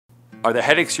Are the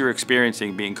headaches you're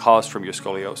experiencing being caused from your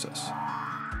scoliosis?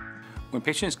 When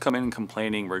patients come in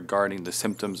complaining regarding the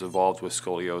symptoms involved with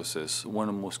scoliosis, one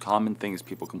of the most common things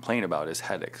people complain about is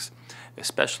headaches,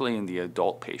 especially in the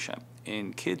adult patient.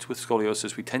 In kids with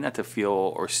scoliosis, we tend not to feel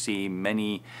or see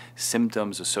many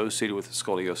symptoms associated with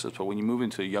scoliosis, but when you move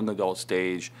into a young adult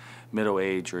stage, middle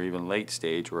age, or even late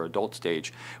stage or adult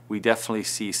stage, we definitely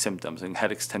see symptoms, and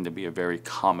headaches tend to be a very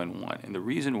common one. And the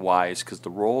reason why is because the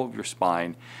role of your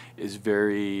spine has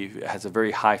a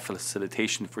very high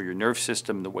facilitation for your nerve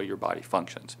system and the way your body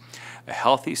functions. A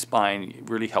healthy spine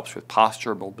really helps with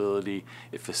posture, mobility,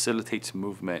 it facilitates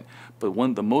movement, but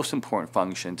one of the most important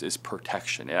functions is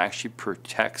protection. It actually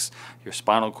protects your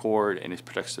spinal cord, and it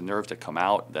protects the nerves that come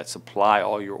out that supply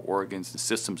all your organs and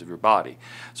systems of your body.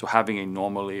 So having a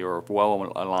normally or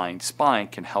well-aligned spine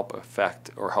can help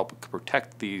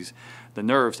protect the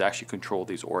nerves that actually control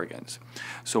these organs.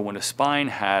 So when a spine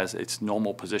has its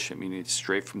normal position, meaning it's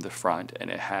straight from the front, and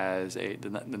it has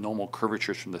the normal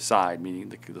curvatures from the side,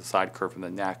 meaning the side curve from the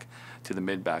neck to the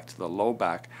mid-back to the low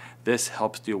back, this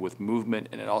helps deal with movement,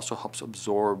 and it also helps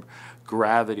absorb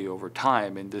gravity over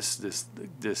time. And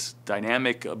this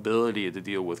dynamic ability to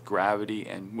deal with gravity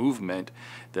and movement,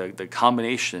 the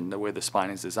combination, the way the spine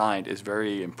is designed, is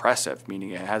very impressive,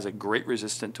 meaning it has a great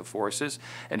resistance to forces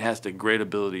and has the great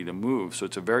ability to move. So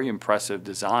it's a very impressive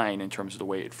design in terms of the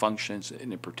way it functions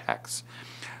and it protects.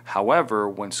 However,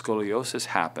 when scoliosis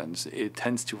happens, it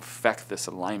tends to affect this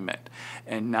alignment,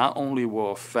 and not only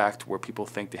will affect where people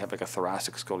think they have like a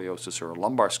thoracic scoliosis or a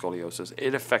lumbar scoliosis,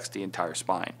 it affects the entire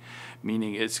spine,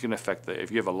 meaning it's going to affect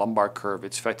if you have a lumbar curve,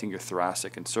 it's affecting your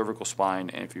thoracic and cervical spine,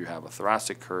 and if you have a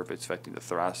thoracic curve, it's affecting the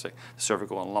thoracic,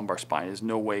 cervical, and lumbar spine. There's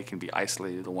no way it can be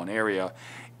isolated to one area,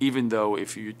 even though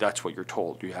that's what you're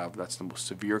told that's the most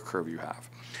severe curve you have.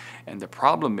 And the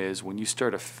problem is when you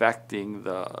start affecting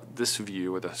this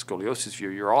view, or the scoliosis view,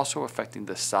 you're also affecting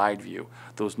the side view,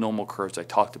 those normal curves I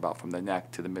talked about from the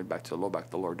neck to the mid-back to the low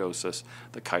back, the lordosis,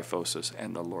 the kyphosis,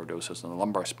 and the lordosis and the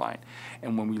lumbar spine.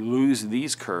 And when we lose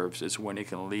these curves is when it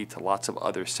can lead to lots of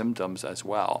other symptoms as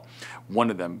well, one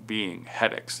of them being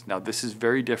headaches. Now this is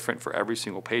very different for every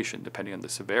single patient depending on the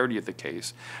severity of the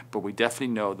case, but we definitely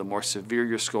know the more severe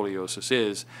your scoliosis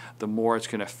is, the more it's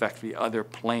going to affect the other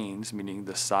planes, meaning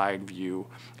the side view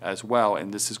as well,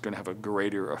 and this is going to have a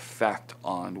greater effect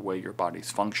on the way your body's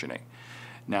functioning.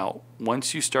 Now,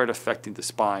 once you start affecting the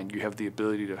spine, you have the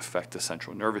ability to affect the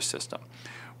central nervous system.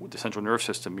 With the central nervous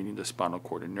system, meaning the spinal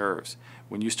cord and nerves.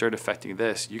 When you start affecting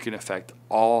this, you can affect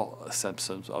all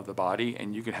systems of the body,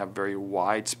 and you can have very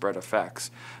widespread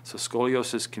effects. So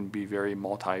scoliosis can be very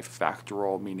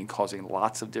multifactorial, meaning causing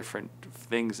lots of different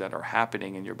things that are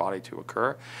happening in your body to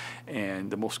occur.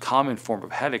 And the most common form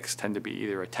of headaches tend to be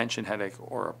either a tension headache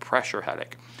or a pressure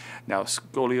headache. Now,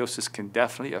 scoliosis can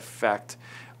definitely affect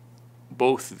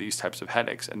both of these types of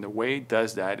headaches, and the way it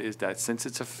does that is that since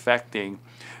it's affecting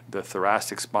the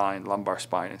thoracic spine, lumbar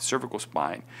spine, and cervical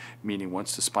spine, meaning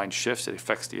once the spine shifts, it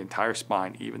affects the entire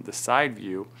spine, even the side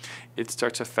view, it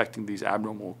starts affecting these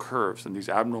abnormal curves, and these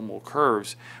abnormal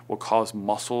curves will cause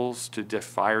muscles to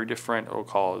fire different, it will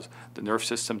cause the nerve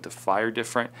system to fire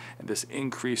different, and this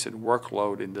increase in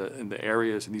workload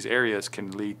in these areas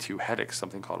can lead to headaches,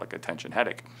 something called like a tension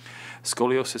headache.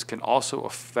 Scoliosis can also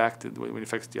affect, when it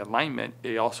affects the alignment,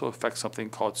 it also affects something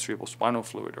called cerebrospinal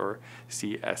fluid, or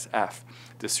CSF.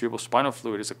 The cerebrospinal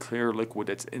fluid is a clear liquid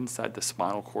that's inside the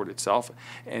spinal cord itself,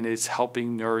 and it's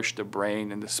helping nourish the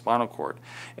brain and the spinal cord.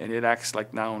 And it acts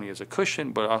like not only as a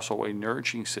cushion, but also a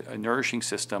nourishing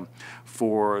system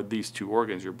for these two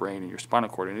organs, your brain and your spinal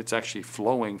cord. And it's actually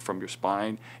flowing from your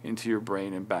spine into your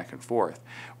brain and back and forth.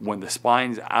 When the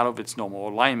spine's out of its normal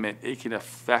alignment, it can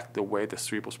affect the way the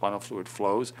cerebrospinal fluid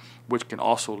flows, which can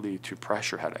also lead to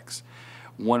pressure headaches.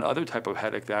 One other type of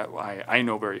headache that I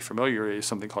know very familiar is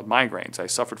something called migraines. I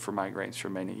suffered from migraines for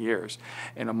many years.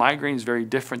 And a migraine is very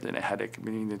different than a headache,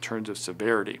 meaning in terms of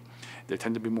severity. They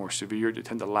tend to be more severe, they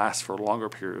tend to last for longer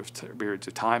periods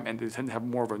of time, and they tend to have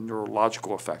more of a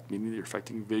neurological effect, meaning they're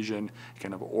affecting vision,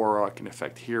 kind of aura, can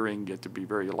affect hearing, get to be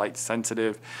very light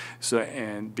sensitive.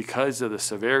 And because of the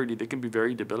severity, they can be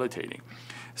very debilitating.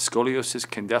 Scoliosis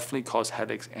can definitely cause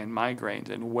headaches and migraines,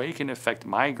 and the way it can affect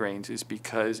migraines is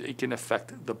because it can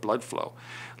affect the blood flow.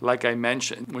 Like I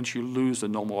mentioned, once you lose the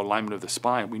normal alignment of the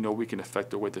spine, we know we can affect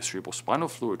the way the cerebrospinal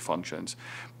fluid functions,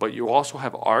 but you also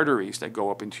have arteries that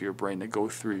go up into your brain that go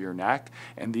through your neck,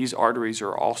 and these arteries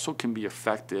can be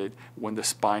affected when the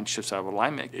spine shifts out of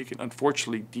alignment. It can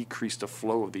unfortunately decrease the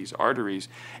flow of these arteries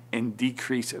and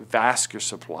decrease vascular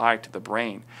supply to the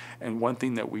brain. And one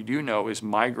thing that we do know is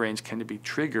migraines can be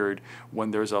triggered triggered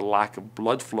when there's a lack of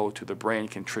blood flow to the brain,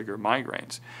 can trigger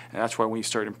migraines. And that's why when you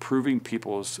start improving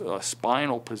people's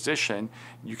spinal position,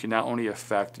 you can not only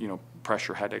affect,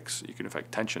 pressure headaches, you can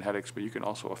affect tension headaches, but you can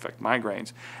also affect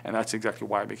migraines. And that's exactly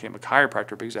why I became a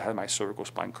chiropractor, because I had my cervical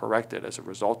spine corrected as a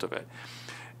result of it.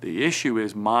 The issue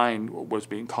is mine was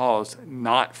being caused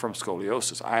not from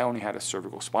scoliosis. I only had a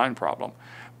cervical spine problem.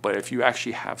 But if you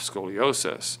actually have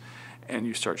scoliosis and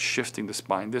you start shifting the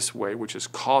spine this way, which is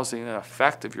causing an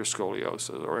effect of your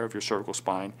scoliosis or of your cervical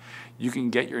spine, you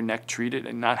can get your neck treated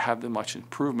and not have as much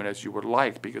improvement as you would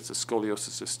like, because the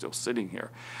scoliosis is still sitting here.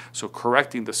 So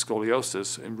correcting the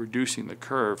scoliosis and reducing the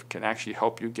curve can actually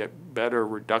help you get better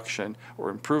reduction or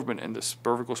improvement in the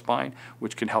cervical spine,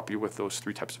 which can help you with those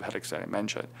 3 types of headaches that I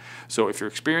mentioned. So if you're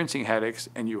experiencing headaches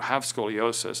and you have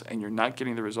scoliosis and you're not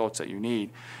getting the results that you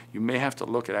need, you may have to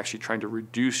look at actually trying to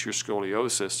reduce your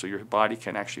scoliosis so your body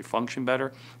can actually function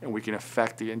better, and we can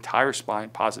affect the entire spine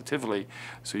positively,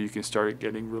 so you can start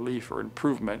getting relief or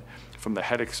improvement from the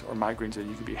headaches or migraines that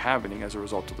you could be having as a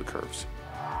result of the curves.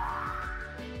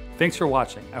 Thanks for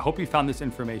watching. I hope you found this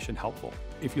information helpful.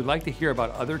 If you'd like to hear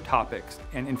about other topics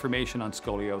and information on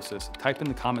scoliosis, type in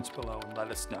the comments below and let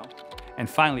us know. And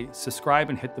finally, subscribe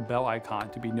and hit the bell icon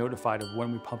to be notified of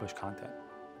when we publish content.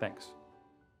 Thanks.